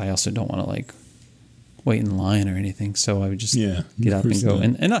get because I also don't want to wait in line or anything. So I would just get up and go.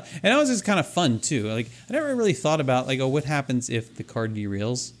 And that was just kind of fun too. Like I never really thought about what happens if the car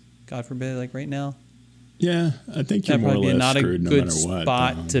derails, God forbid, right now. Yeah, I think you're more or less not screwed a good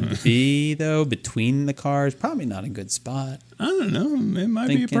spot to be though, between the cars. Probably not a good spot. I don't know. It might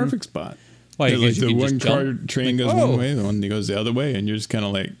be a perfect spot. Why? Like the one car train goes one way, the one goes the other way, and you're just kind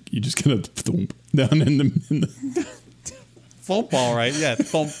of thump down in the thump, all right, yeah,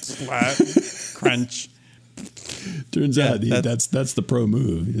 thump, slap, crunch. Turns out that's the pro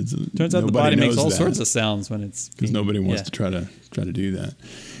move. Turns out the body makes all sorts of sounds when it's because nobody wants to try to do that.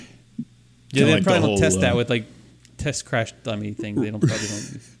 Yeah, they probably don't test that with test crash dummy thing. They don't put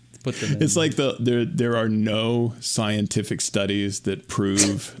them in. It's like there are no scientific studies that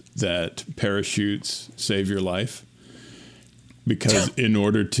prove that parachutes save your life. Because in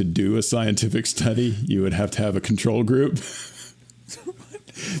order to do a scientific study, you would have to have a control group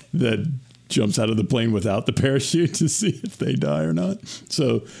that jumps out of the plane without the parachute to see if they die or not.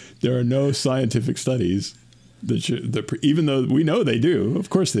 So there are no scientific studies even though we know they do,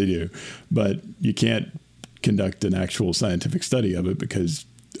 of course they do, but you can't conduct an actual scientific study of it because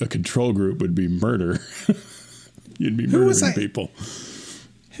a control group would be murder. You'd be murdering people.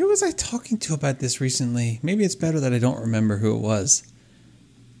 Who was I talking to about this recently? Maybe it's better that I don't remember who it was.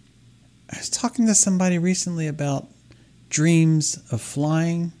 I was talking to somebody recently about dreams of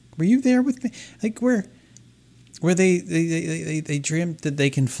flying. Were you there with me? Where they dream that they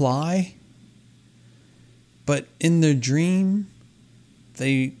can fly, but in their dream,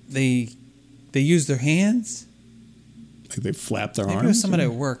 they use their hands. Like they flap their arms. Maybe it was somebody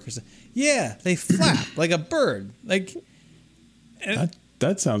at work or something. Yeah, they flap like a bird.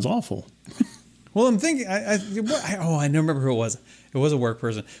 That sounds awful. Well, I'm thinking. I don't remember who it was. It was a work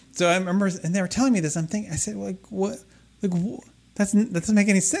person. So I remember, and they were telling me this. I'm thinking. I said, what? That doesn't make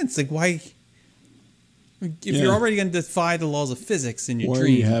any sense. Why? If you're already going to defy the laws of physics in your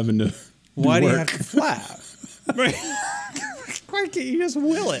dream, why do you have to flap? Right? Why can't you just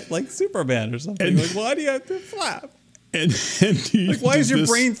will it like Superman or something? Why do you have to flap? And why is your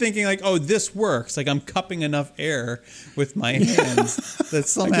brain thinking this works? I'm cupping enough air with my hands that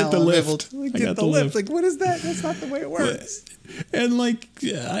somehow I get the lift. I get the lift. What is that? That's not the way it works. And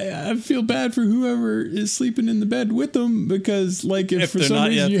I feel bad for whoever is sleeping in the bed with them because if for some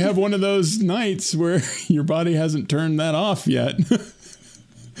reason you have one of those nights where your body hasn't turned that off yet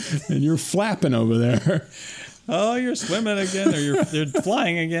and you're flapping over there. Oh, you're swimming again, or you're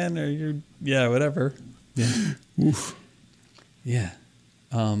flying again, or whatever. Yeah. Oof. Yeah.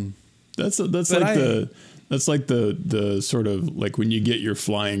 That's the sort of when you get your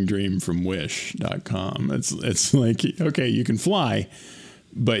flying dream from wish.com. It's like, okay, you can fly,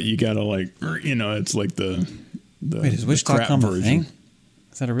 but you gotta it's like the wait, is wish.com a thing?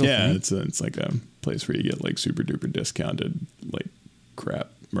 Is that a real thing? Yeah, it's like a place where you get super duper discounted crap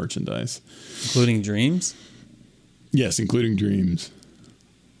merchandise. Including dreams? Yes, including dreams.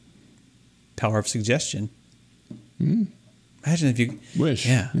 Power of suggestion. Imagine if you wish.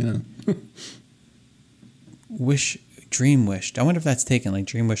 Yeah. Wish Dream Wish. I wonder if that's taken, like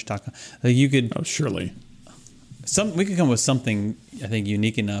dreamwish.com. Like you could. Oh, surely. We could come with something, I think,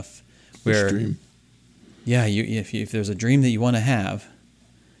 unique enough where. Which dream? Yeah, if there's a dream that you want to have,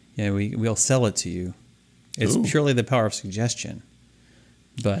 we'll sell it to you. It's purely the power of suggestion.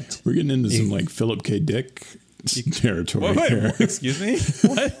 But we're getting into some like Philip K. Dick territory here. Excuse me?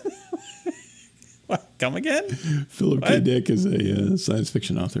 What? What? Come again? Philip K. Dick is a science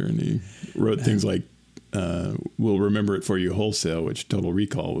fiction author, and he wrote things like "We'll Remember It For You Wholesale," which Total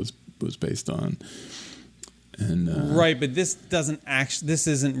Recall was based on. And right, but this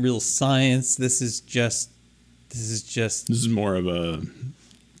isn't real science. This is more of a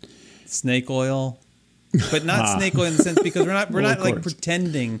snake oil. But not snake oil in the sense, because we're not like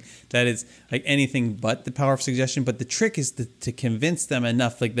pretending that it's like anything but the power of suggestion. But the trick is to convince them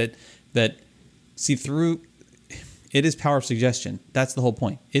enough, like that see through. It is power of suggestion. That's the whole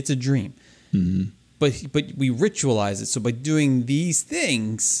point. It's a dream, but we ritualize it. So by doing these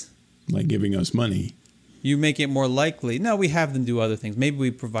things, like giving us money, you make it more likely. No, we have them do other things. Maybe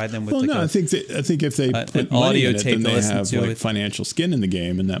we provide them with. Well, I think if they put an money in it, then they have like financial skin in the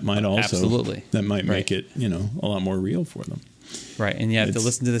game, and that might also make it a lot more real for them. Right, and you have to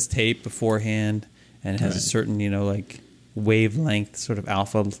listen to this tape beforehand, and it has a certain like wavelength, sort of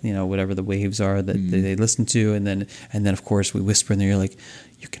alpha, whatever the waves are that they listen to, and then of course we whisper in their ear like,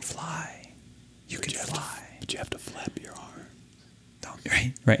 "You can fly, but you have to flap your arm."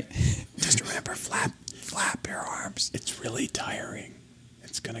 Right. Just remember, flap your arms. It's really tiring.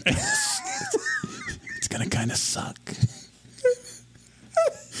 It's gonna kind of suck.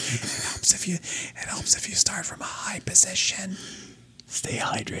 It helps if you start from a high position. Stay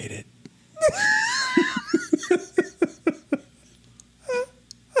hydrated.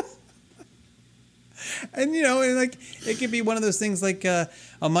 And it could be one of those things like a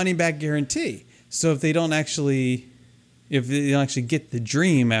money back guarantee. So if they don't actually get the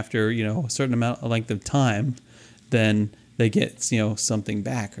dream after a certain length of time, then they get something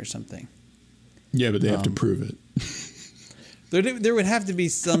back or something. Yeah, but they have to prove it. There would have to be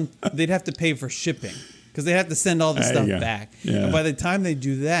they'd have to pay for shipping because they have to send all the stuff back. Yeah. And by the time they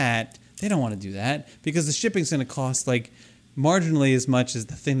do that, they don't want to do that because the shipping's going to cost like marginally as much as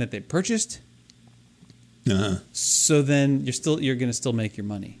the thing that they purchased. So then you're going to still make your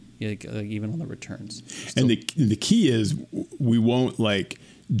money. Even on the returns. And the key is we won't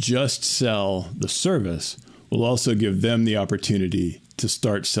just sell the service. We'll also give them the opportunity to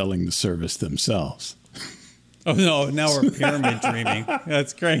start selling the service themselves. Oh, no. Now we're pyramid dreaming.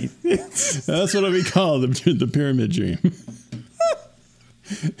 That's great. That's what we call the pyramid dream.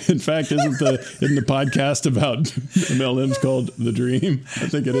 In fact, isn't the podcast about MLMs called The Dream? I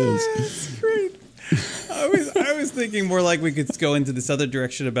think it is. That's great. I was thinking more like we could go into this other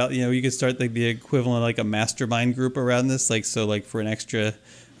direction about, you could start like the equivalent like a mastermind group around this. For an extra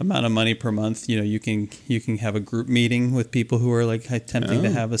amount of money per month, you can have a group meeting with people who are like attempting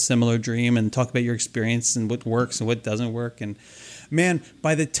to have a similar dream and talk about your experience and what works and what doesn't work. And man,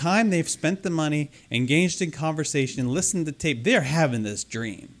 by the time they've spent the money, engaged in conversation, listened to tape, they're having this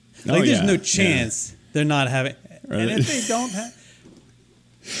dream. There's no chance they're not having. Right. And if they don't have.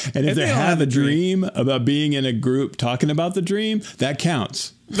 And if they have a dream about being in a group talking about the dream, that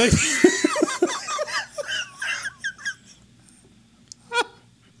counts. This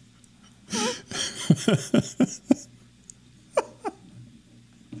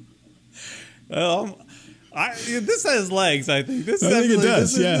has legs, I think. I think it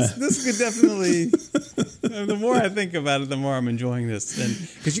does, This could definitely... The more I think about it, the more I'm enjoying this.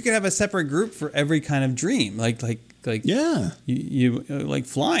 Because you could have a separate group for every kind of dream. You like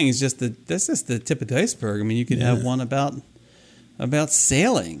flying is that's just the tip of the iceberg. I mean, you could have one about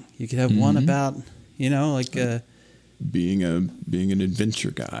sailing. You could have one about being an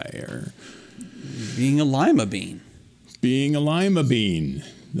adventure guy or being a lima bean. Being a lima bean.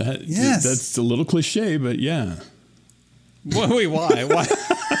 That's a little cliche, but yeah. Wait, why? Why?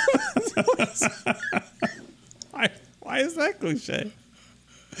 Why is that cliche?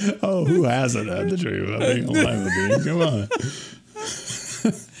 Oh, who hasn't had the dream about being a lima bean? Come on.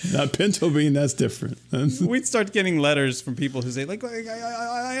 Not pinto bean, that's different. We'd start getting letters from people who say, I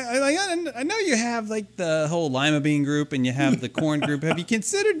know you have like the whole lima bean group and you have the corn group. Have you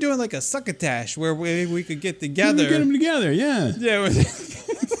considered doing like a succotash where we could get together? Get them together, yeah. Yeah.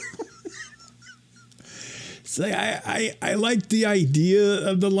 Say, I like the idea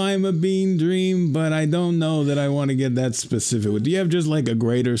of the lima bean dream, but I don't know that I want to get that specific. Do you have just like a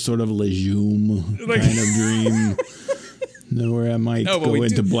greater sort of legume kind of dream? Where I might go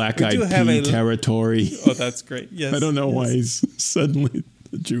into Black Eyed Pea territory. Oh, that's great. Yes. I don't know why he's suddenly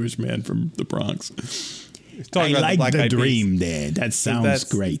a Jewish man from the Bronx. I like the dream there. That sounds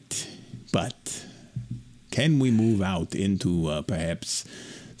great. But can we move out into perhaps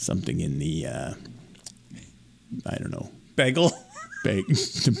something in the, I don't know. Bagel?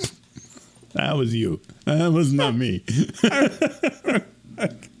 That was you. That was not me.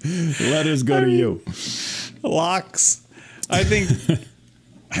 Letters go to you. Locks. I think,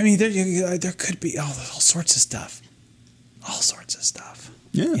 there could be all sorts of stuff. All sorts of stuff.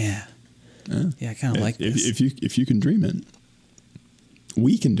 Yeah. Yeah, I kind of like this. If you can dream it,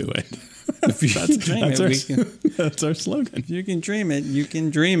 we can do it. If you can dream it, we can. That's our slogan. If you can dream it, you can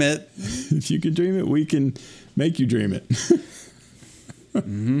dream it. If you can dream it, we can make you dream it.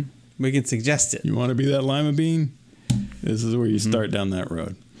 Mm-hmm. We can suggest it. You want to be that lima bean? This is where you start down that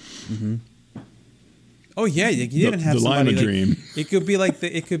road. Mm-hmm. Oh yeah, you could even have the somebody lima dream. It could be like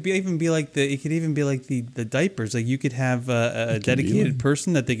the. It could even be like the diapers. Like you could have a dedicated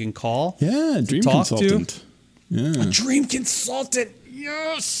person that they can call. Yeah, a dream consultant. Yeah, a dream consultant.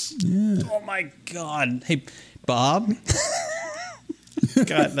 Yes. Yeah. Oh my God. Hey, Bob.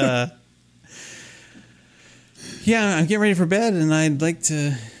 Got. Yeah, I'm getting ready for bed, and I'd like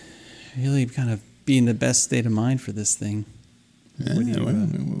to really kind of be in the best state of mind for this thing. Yeah,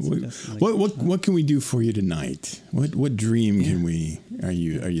 what can we do for you tonight? What dream can we are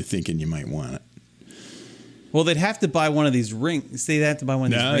you thinking you might want it? Well, they'd have to buy one of these rings. They'd have to buy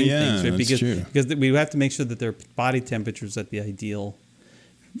one of these ring things, right? Because we have to make sure that their body temperature is at the ideal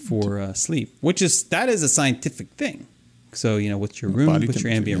for sleep, that is a scientific thing. So what's your room? What's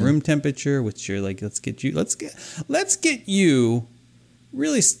your ambient room temperature? What's your let's get you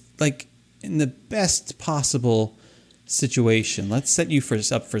really like in the best possible situation. Let's set you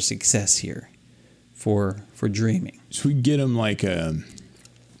up for success here, for dreaming. So we get them like an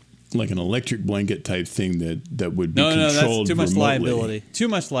electric blanket type thing that would be controlled that's too much remotely. liability. Too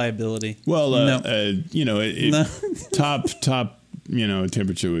much liability. Well, top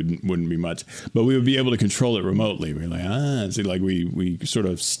temperature wouldn't be much, but we would be able to control it remotely. We're like, we sort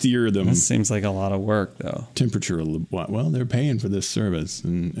of steer them. That seems like a lot of work, though. Temperature, well, they're paying for this service,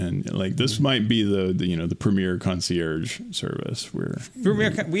 and like this might be the premier concierge service where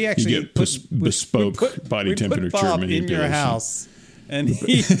we actually you get bespoke body temperature Bob manipulation in your house, and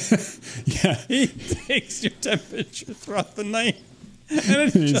he takes your temperature throughout the night.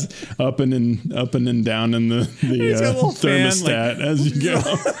 And he's up and down in the thermostat as you go.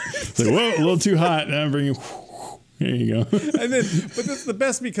 It's like, whoa, a little too hot. I'm bringing. There you go. But that's the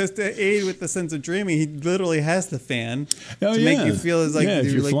best because to aid with the sense of dreaming, he literally has the fan to make you feel as like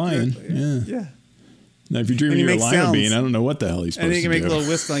if you're flying. Yeah. Now, if you're dreaming you're a lima bean, I don't know what the hell he's supposed to do. And he can make a little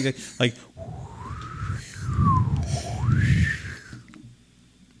whisk like.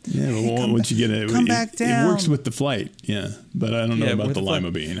 Yeah, well, once you get it, it works with the flight. Yeah, but I don't know about the lima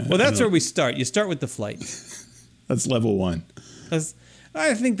bean. Well, that's where we start. You start with the flight. That's level 1.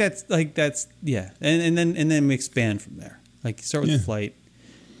 I think that's and then we expand from there. Like you start with the flight.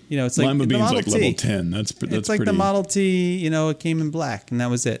 It's like lima bean's like level 10. That's it's like pretty... the Model T. It came in black, and that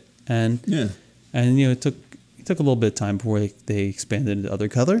was it. And it took a little bit of time before they expanded into other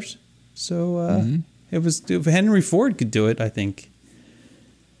colors. So it was if Henry Ford could do it, I think.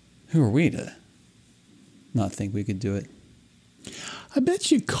 Who are we to not think we could do it? I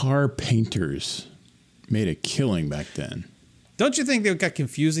bet you car painters made a killing back then. Don't you think they got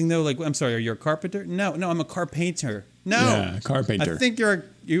confusing though? Like, I'm sorry, are you a carpenter? No, I'm a car painter. No, yeah, car painter. I think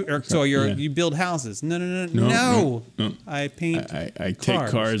you build houses. No. I paint. I take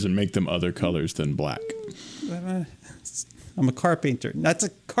cars and make them other colors than black. I'm a car painter. That's a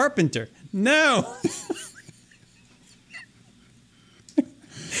carpenter. No.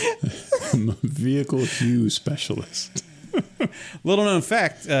 I'm a vehicle hue specialist. Little known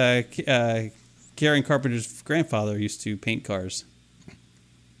fact, Karen Carpenter's grandfather used to paint cars.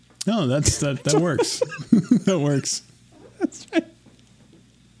 No, that works. That works. That's right.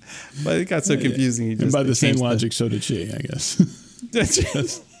 But it got so confusing. And by the same logic, so did she, I guess.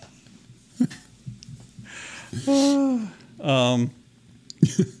 That's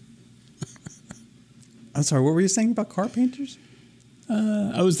I'm sorry, what were you saying about car painters?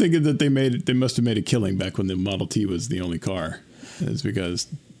 I was thinking that they must have made a killing back when the Model T was the only car. It's because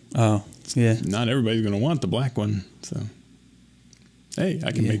not everybody's going to want the black one. So, hey,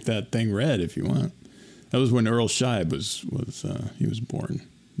 I can make that thing red if you want. That was when Earl Scheib was born.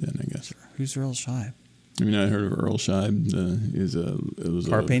 Then I guess. Who's Earl Scheib? I mean, I heard of Earl Scheib. It was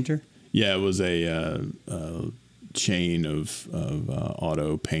car painter. Yeah, it was a chain of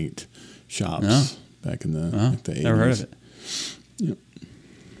auto paint shops back in the 80s. Never heard of it. Yeah.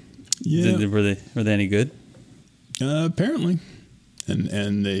 Were they any good? Apparently.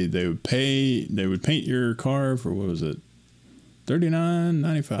 and they would paint your car for, what was it,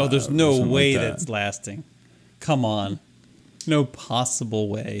 $39.95. Oh, there's no way that's lasting. Come on, no possible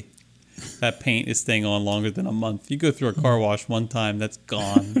way that paint is staying on longer than a month. You go through a car wash one time, that's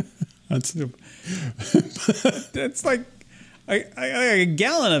gone. That's like a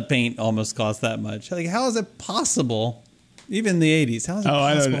gallon of paint almost costs that much. Like, how is it possible? Even in the 80s, how is it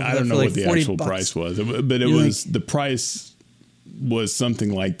possible? I don't know what the actual price was, but it was the price was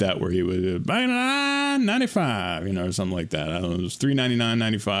something like that, where he would buy $99.95, or something like that. I don't know, it was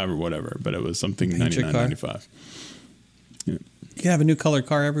 $399.95 or whatever, but it was something $99.95. Yeah. You could have a new colored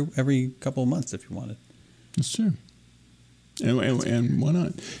car every couple of months if you wanted. That's true. And why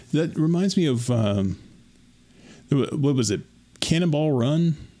not? That reminds me of what was it, Cannonball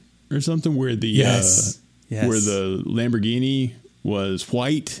Run or something, where the where the Lamborghini was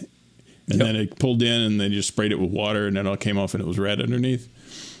white, and then it pulled in, and they just sprayed it with water, and then it all came off, and it was red underneath.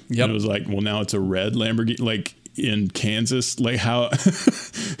 Yep. And it was like, well, now it's a red Lamborghini, like in Kansas. Like, how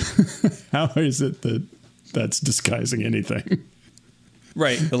is it that's disguising anything?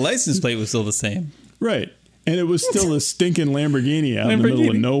 Right. The license plate was still the same. Right. And it was still a stinking Lamborghini out in the middle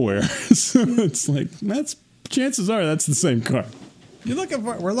of nowhere. So it's like, chances are that's the same car. We're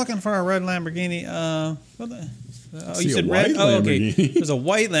looking for a red Lamborghini. You said red? Oh, okay. There's a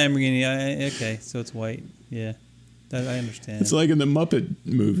white Lamborghini. Okay, so it's white. Yeah, that I understand. It's like in the Muppet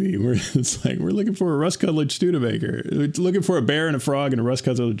movie, where it's like, we're looking for a rust-colored Studebaker. We're looking for a bear and a frog and a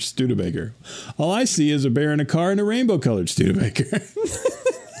rust-colored Studebaker. All I see is a bear in a car and a rainbow-colored Studebaker.